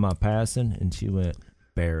said, "Am I passing?" And she went,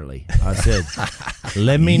 "Barely." I said,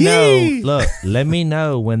 "Let me know. Look, let me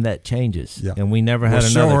know when that changes." Yeah. And we never had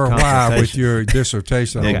another consultation. Why with your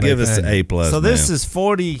dissertation. Give us an A+. So this is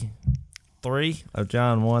 43 of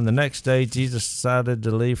John 1. The next day, Jesus decided to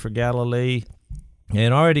leave for Galilee.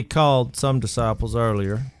 And already called some disciples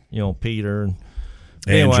earlier, Peter and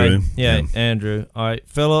Andrew. Andrew. All right,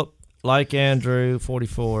 Philip, like Andrew,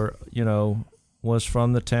 44, was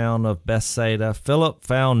from the town of Bethsaida. Philip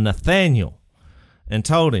found Nathanael and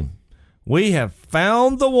told him, "We have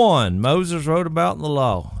found the one Moses wrote about in the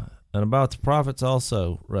law, and about the prophets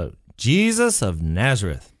also wrote, Jesus of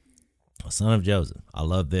Nazareth, son of Joseph." I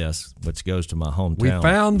love this, which goes to my hometown. We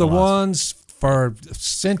found the ones for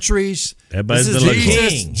centuries. Everybody's this is the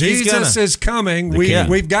king. Jesus is coming.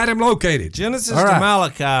 We've got him located. Genesis to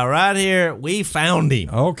Malachi, right here. We found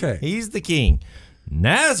him. Okay. He's the king.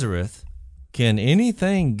 Nazareth. Can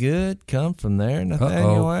anything good come from there?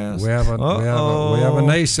 Nathanael asked. We have a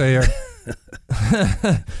naysayer.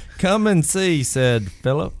 "Come and see," said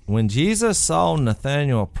Philip. When Jesus saw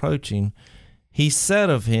Nathanael approaching, he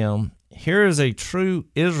said of him, "Here is a true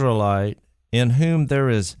Israelite in whom there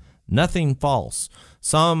is nothing false."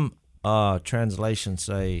 Some translations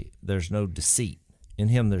say there's no deceit. In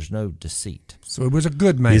him there's no deceit. So it was a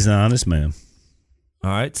good man. He's an honest man.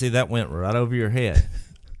 All right, see, that went right over your head.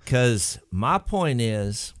 Because my point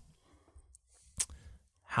is,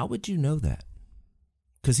 how would you know that?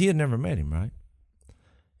 Because he had never met him, right?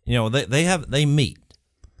 They meet.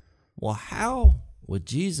 Well, how would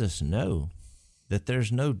Jesus know that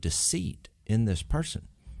there's no deceit in this person?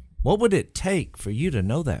 What would it take for you to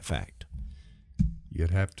know that fact?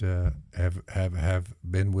 You'd have to have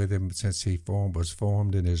been with him since he was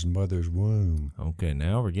formed in his mother's womb. Okay,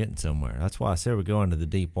 now we're getting somewhere. That's why I said we're going to the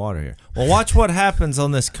deep water here. Well, watch what happens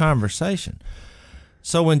on this conversation.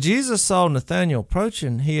 So when Jesus saw Nathanael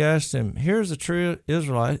approaching, he asked him, "Here's a true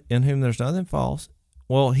Israelite in whom there's nothing false."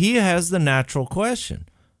 Well, he has the natural question.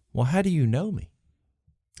 Well, how do you know me?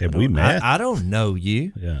 Have we met? I don't know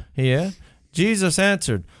you. Yeah. Jesus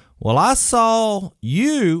answered, "Well, I saw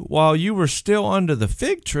you while you were still under the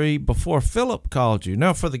fig tree before Philip called you."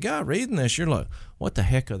 Now, for the guy reading this, you're like, what the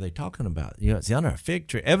heck are they talking about? It's under a fig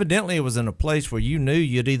tree. Evidently, it was in a place where you knew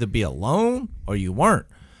you'd either be alone or you weren't.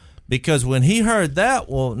 Because when he heard that,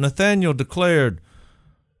 Nathanael declared,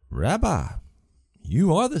 "Rabbi,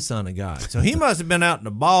 you are the Son of God." So he must have been out in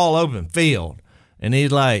the ball open field. And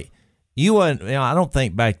he's like, you wasn't, I don't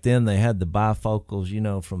think back then they had the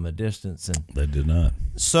bifocals, from a distance. And they did not.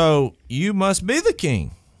 "So you must be the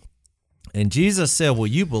king." And Jesus said, "Well,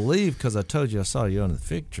 you believe because I told you I saw you under the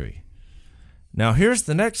fig tree." Now, here's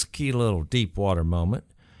the next key little deep water moment.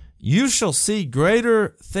 "You shall see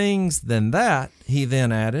greater things than that," he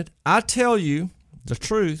then added. "I tell you the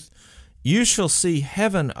truth. You shall see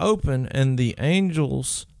heaven open and the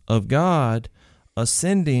angels of God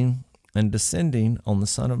ascending and descending on the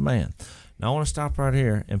Son of Man." Now, I want to stop right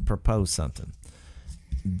here and propose something.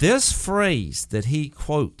 This phrase that he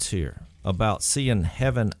quotes here about seeing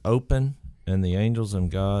heaven open and the angels of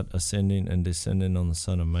God ascending and descending on the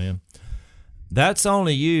Son of Man, that's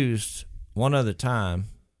only used one other time,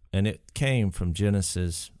 and it came from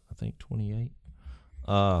Genesis, I think, 28.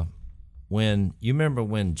 When you remember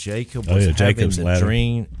when Jacob was having Jacob's the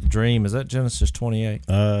ladder. dream. Is that Genesis 28?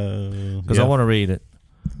 Because I I want to read it.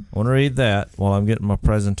 I want to read that while I'm getting my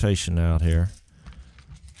presentation out here.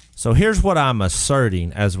 So here's what I'm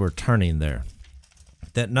asserting as we're turning there.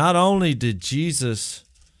 That not only did Jesus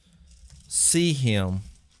see him,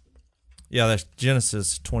 that's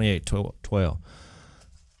Genesis 28:12.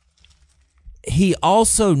 He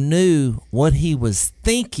also knew what he was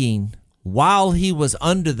thinking while he was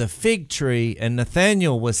under the fig tree, and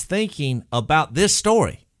Nathanael was thinking about this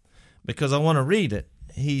story. Because I want to read it.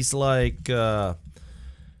 He's like...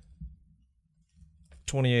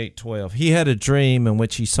 28:12. He had a dream in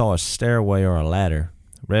which he saw a stairway or a ladder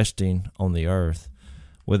resting on the earth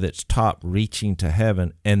with its top reaching to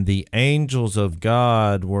heaven, and the angels of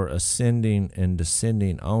God were ascending and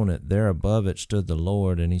descending on it. There above it stood the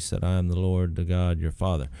Lord, and he said, "I am the Lord, the God, your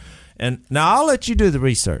Father." And now I'll let you do the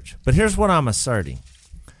research, but here's what I'm asserting.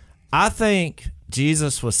 I think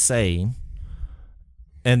Jesus was saying,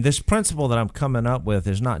 and this principle that I'm coming up with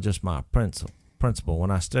is not just my principle, principle.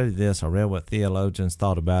 When I studied this, I read what theologians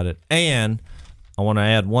thought about it. And I want to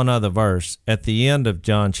add one other verse. At the end of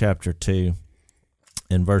John chapter 2,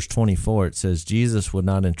 in verse 24, it says, Jesus would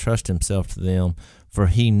not entrust himself to them, for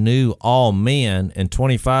he knew all men. And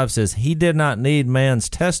 25 says, he did not need man's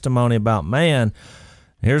testimony about man.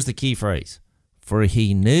 Here's the key phrase. For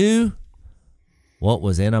he knew what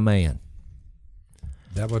was in a man.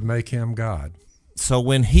 That would make him God. So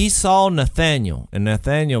when he saw Nathanael, and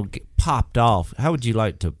Nathanael popped off, how would you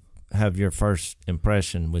like to have your first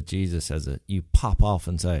impression with Jesus you pop off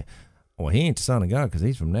and say, well, he ain't the Son of God because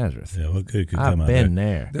he's from Nazareth. Yeah, what good could come I've out been there?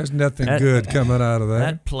 there. There's nothing good coming out of that.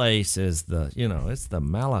 That place is it's the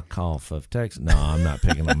Malakoff of Texas. No, I'm not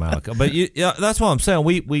picking on Malakoff. But that's what I'm saying.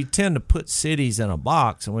 We tend to put cities in a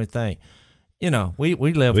box and we think, we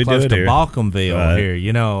live close to Balcomville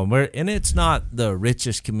here, and it's not the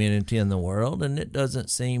richest community in the world, and it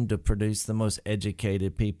doesn't seem to produce the most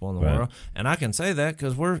educated people in the world. And I can say that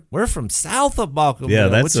because we're from south of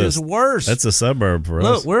Balcomville, which is worse. That's a suburb for us.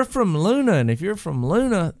 Look, we're from Luna, and if you're from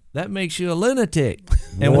Luna, that makes you a lunatic.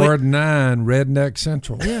 And Ward 9, Redneck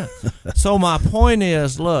Central. Yeah. So my point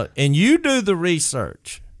is, look, and you do the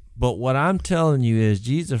research. But what I'm telling you is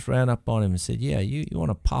Jesus ran up on him and said, yeah, you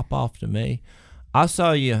want to pop off to me? I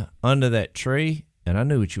saw you under that tree, and I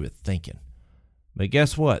knew what you were thinking. But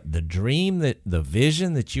guess what? The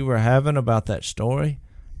vision that you were having about that story,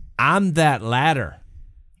 I'm that ladder.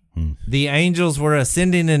 The angels were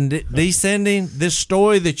ascending and descending. This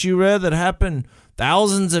story that you read that happened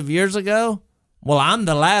thousands of years ago, well, I'm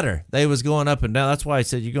the ladder. They was going up and down. That's why he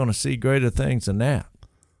said, you're going to see greater things than that.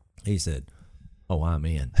 He said, oh, I'm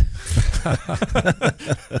in.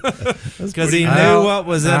 Because he knew what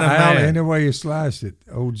was in a man. Any way you slice it,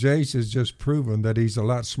 old Jace has just proven that he's a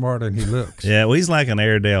lot smarter than he looks. Yeah, well, he's like an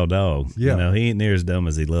Airedale dog. Yeah. He ain't near as dumb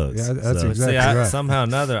as he looks. Yeah, that's exactly right. Somehow or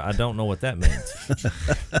another, I don't know what that means.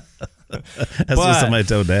 That's what somebody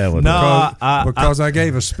told Dad. Because I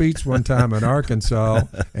gave a speech one time in Arkansas,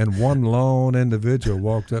 and one lone individual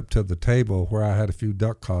walked up to the table where I had a few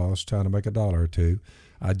duck calls trying to make $1 or $2.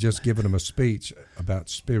 I'd just given him a speech about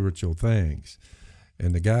spiritual things.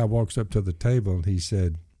 And the guy walks up to the table and he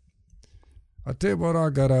said, I'll tell you what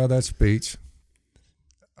I got out of that speech.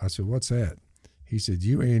 I said, what's that? He said,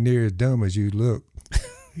 you ain't near as dumb as you look.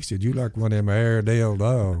 He said, you like one of them Airedale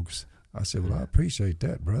dogs. I said, well, I appreciate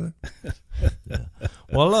that, brother. Yeah.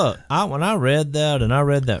 Well, look, when I read that and I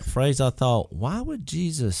read that phrase, I thought, why would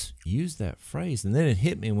Jesus use that phrase? And then it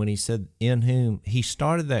hit me when he said, in whom, he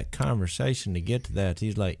started that conversation to get to that.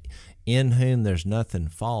 He's like, in whom there's nothing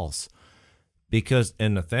false.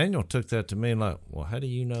 And Nathanael took that to mean like, well, how do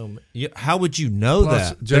you know? How would you know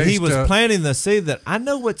that? But he was planting the seed that I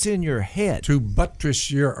know what's in your head. To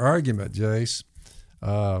buttress your argument, Jace,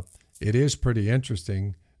 it is pretty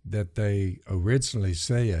interesting that they originally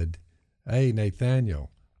said, hey, Nathanael,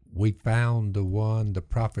 we found the one the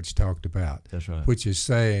prophets talked about. That's right. Which is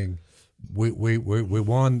saying we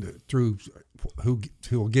won through who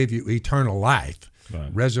will give you eternal life, right.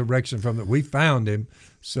 Resurrection from the. We found him.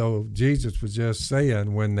 So Jesus was just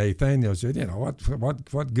saying when Nathanael said,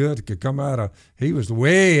 what good could come out of, he was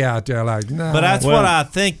way out there like, no. But that's what I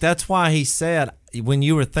think. That's why he said, when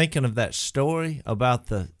you were thinking of that story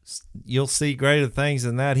about you'll see greater things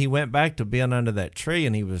than that, he went back to being under that tree,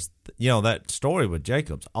 and he was, that story with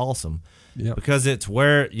Jacob's awesome. Yep. Because it's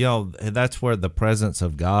where, that's where the presence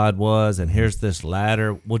of God was, and here's this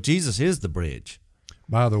ladder. Well, Jesus is the bridge.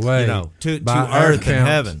 By the way, to earth and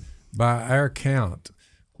heaven. By our count,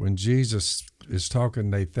 when Jesus is talking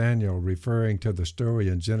Nathanael, referring to the story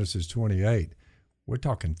in Genesis 28, we're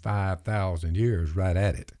talking 5,000 years right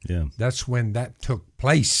at it. Yeah. That's when that took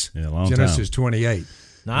place, Genesis 28.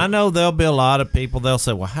 Now, I know there'll be a lot of people, they'll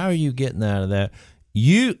say, well, how are you getting out of that?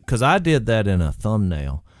 Because I did that in a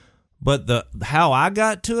thumbnail. But how I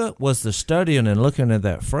got to it was the studying and looking at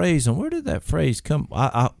that phrase, and where did that phrase come?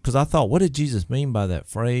 Because I thought, what did Jesus mean by that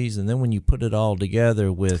phrase? And then when you put it all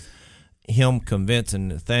together with him convincing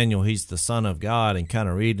Nathanael he's the Son of God and kind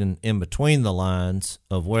of reading in between the lines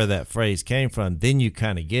of where that phrase came from, then you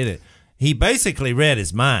kind of get it. He basically read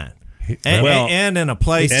his mind. And in a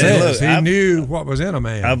place he knew what was in a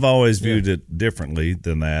man. I've always viewed it differently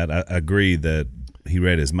than that. I agree that he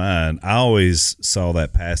read his mind. I always saw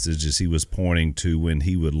that passage as he was pointing to when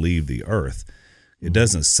he would leave the earth. It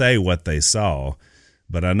doesn't say what they saw,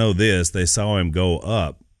 but I know this: they saw him go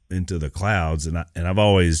up into the clouds, and I've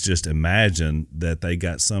always just imagined that they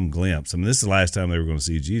got some glimpse. I mean, this is the last time they were going to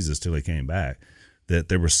see Jesus till he came back. that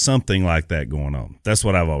there was something like that going on. That's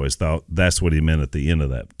what I've always thought. That's what he meant at the end of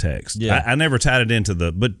that text. Yeah. I never tied it into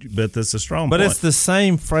but that's a strong point. But it's the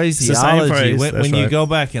same phraseology same phrase. when you right. go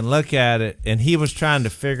back and look at it. And he was trying to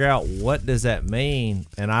figure out what does that mean.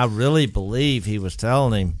 And I really believe he was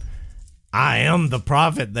telling him, I am the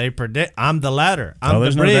prophet they predict. I'm the ladder. I'm the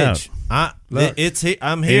there's no bridge. doubt. I'm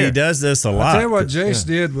And here. he does this a lot. I'll tell you what Jace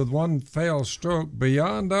did with one fell stroke.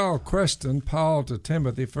 Beyond all question, Paul to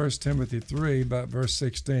Timothy, 1 Timothy 3, about verse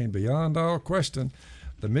 16. Beyond all question,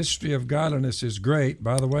 the mystery of godliness is great.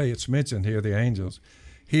 By the way, it's mentioned here, the angels.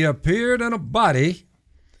 He appeared in a body,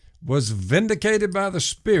 was vindicated by the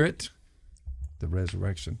Spirit, the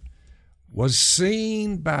resurrection, was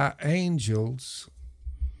seen by angels,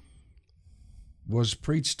 was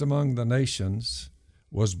preached among the nations,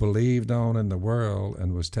 was believed on in the world,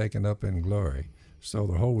 and was taken up in glory. So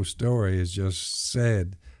the whole story is just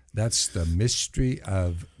said. That's the mystery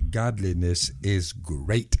of godliness is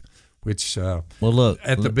great, which Well, look,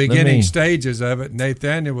 at the beginning stages of it,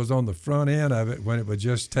 Nathaniel was on the front end of it when it was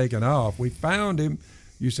just taken off. We found him.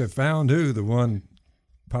 You said found who? The one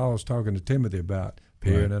Paul's talking to Timothy about.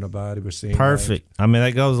 Appearing in a body, was seen. Perfect. I mean,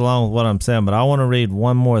 that goes along with what I'm saying, but I want to read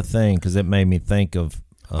one more thing because it made me think of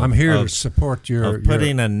I'm here to support your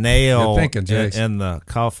putting a nail thinking, in the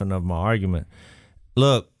coffin of my argument.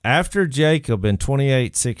 Look, after Jacob in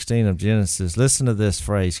 28:16 of Genesis, listen to this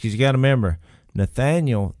phrase, because you got to remember,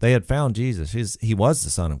 Nathaniel, they had found Jesus. He was the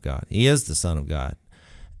Son of God. He is the Son of God,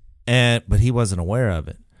 but he wasn't aware of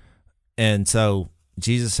it. And so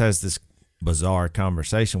Jesus has this bizarre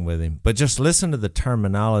conversation with him. But just listen to the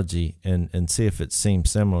terminology and see if it seems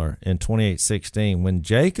similar. In 28:16, when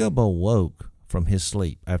Jacob awoke from his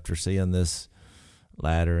sleep after seeing this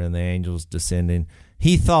ladder and the angels descending,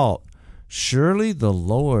 he thought, surely the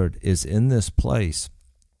Lord is in this place,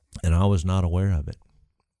 and I was not aware of it.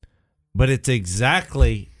 But it's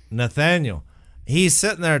exactly Nathaniel. He's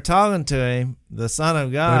sitting there talking to him, the Son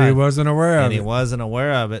of God. But he wasn't aware of it. And he wasn't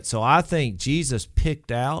aware of it. So I think Jesus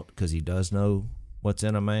picked out, because he does know what's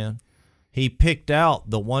in a man, he picked out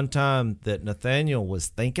the one time that Nathaniel was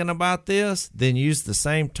thinking about this, then used the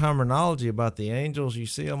same terminology about the angels. You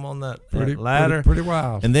see them on that ladder. Pretty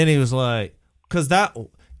wild. And then he was like, because that,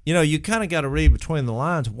 you kind of got to read between the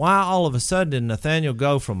lines. Why all of a sudden did Nathaniel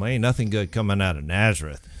go from, ain't nothing good coming out of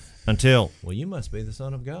Nazareth, until, well, you must be the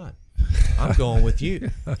Son of God. I'm going with you.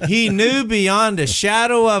 He knew beyond a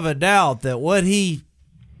shadow of a doubt that what he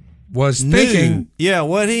was thinking.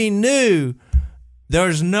 What he knew,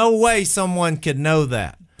 there's no way someone could know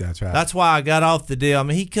that. That's right. That's why I got off the deal. I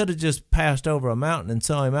mean, he could have just passed over a mountain and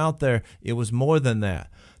saw him out there. It was more than that.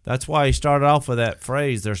 That's why he started off with that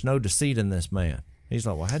phrase, there's no deceit in this man. He's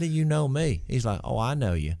like, well, how do you know me? He's like, oh, I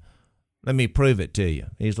know you. Let me prove it to you.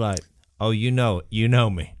 He's like, oh, you know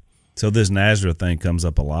me. So this Nazareth thing comes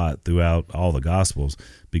up a lot throughout all the Gospels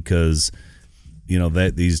because,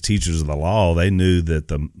 that these teachers of the law, they knew that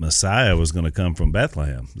the Messiah was going to come from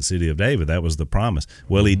Bethlehem, the city of David. That was the promise.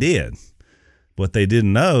 Well, he did. What they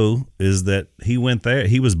didn't know is that he went there.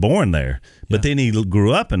 He was born there, but then he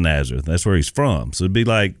grew up in Nazareth. That's where he's from. So it'd be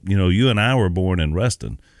like, you and I were born in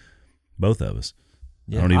Ruston, both of us.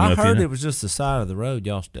 Yeah. I don't even know if heard it was just the side of the road.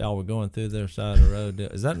 Y'all were going through their side of the road.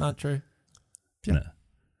 Is that not true? Yeah. No.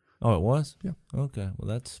 Oh, it was? Yeah. Okay. Well,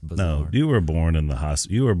 that's bizarre. No, you were born in the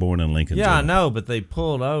hospital. You were born in Lincoln. Yeah, I know, but they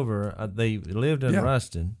pulled over. They lived in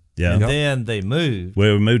Ruston. Yeah. And then they moved.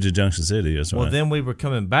 Well, we moved to Junction City. That's right. Well, then we were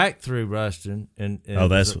coming back through Ruston, and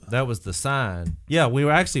that was the sign. Yeah, we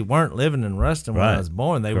weren't living in Ruston when I was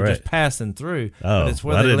born. They were just passing through. Oh, but it's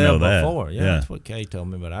where I they didn't lived know that. before. Yeah, Yeah. that's what Kay told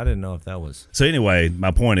me, but I didn't know if that was. So anyway,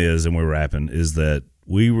 my point is, and we're wrapping, is that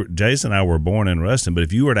Jason and I were born in Ruston, but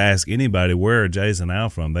if you were to ask anybody where are Jason and Al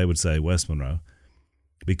from, they would say West Monroe,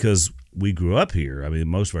 because we grew up here. I mean,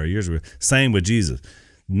 most of our years were same with Jesus.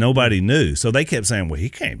 Nobody knew, so they kept saying, "Well, he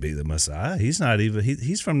can't be the Messiah. He's not even.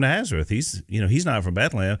 He's from Nazareth. He's not from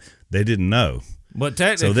Bethlehem." They didn't know. But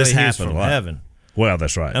technically, so this he's happened from a lot. heaven. Well,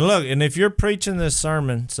 that's right. And look, and if you're preaching this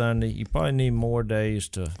sermon Sunday, you probably need more days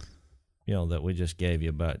to, that we just gave you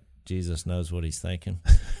about Jesus knows what he's thinking.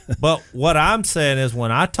 But what I'm saying is,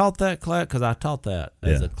 when I taught that class, because I taught that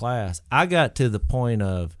as a class, I got to the point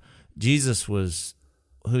of Jesus was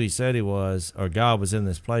who he said he was, or God was in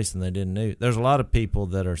this place, and they didn't know. There's a lot of people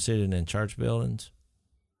that are sitting in church buildings.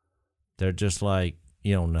 They're just like,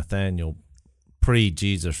 Nathaniel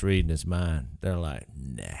pre-Jesus reading his mind. They're like,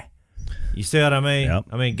 nah. You see what I mean? Yep.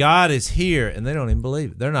 I mean, God is here, and they don't even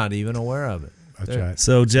believe it. They're not even aware of it. That's right.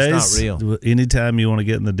 So, It's not Jace, real. anytime you want to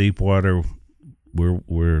get in the deep water,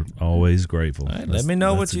 we're always grateful. All right, let me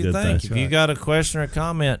know what that's a you good think. thing. If you got a question or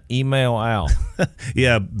comment, email Al.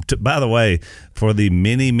 Yeah. By the way, for the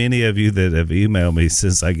many of you that have emailed me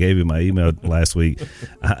since I gave you my email last week,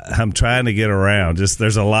 I'm trying to get around. Just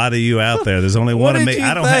there's a lot of you out there. There's only one of me.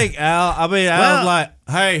 I don't think, Al? I mean, I was like,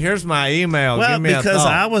 hey, here's my email. Well, Give me because a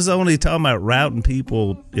thought. I was only talking about routing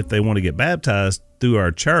people if they want to get baptized through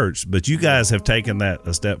our church, but you guys have taken that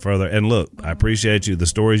a step further. And look, I appreciate you. The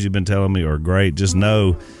stories you've been telling me are great. Just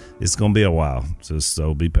know it's going to be a while,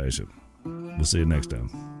 so be patient. We'll see you next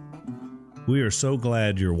time. We are so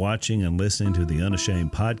glad you're watching and listening to the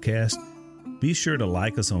Unashamed podcast. Be sure to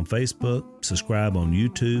like us on Facebook, subscribe on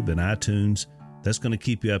YouTube and iTunes. That's going to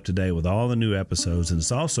keep you up to date with all the new episodes, and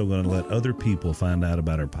it's also going to let other people find out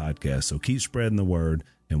about our podcast. So keep spreading the word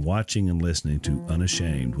and watching and listening to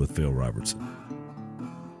Unashamed with Phil Robertson.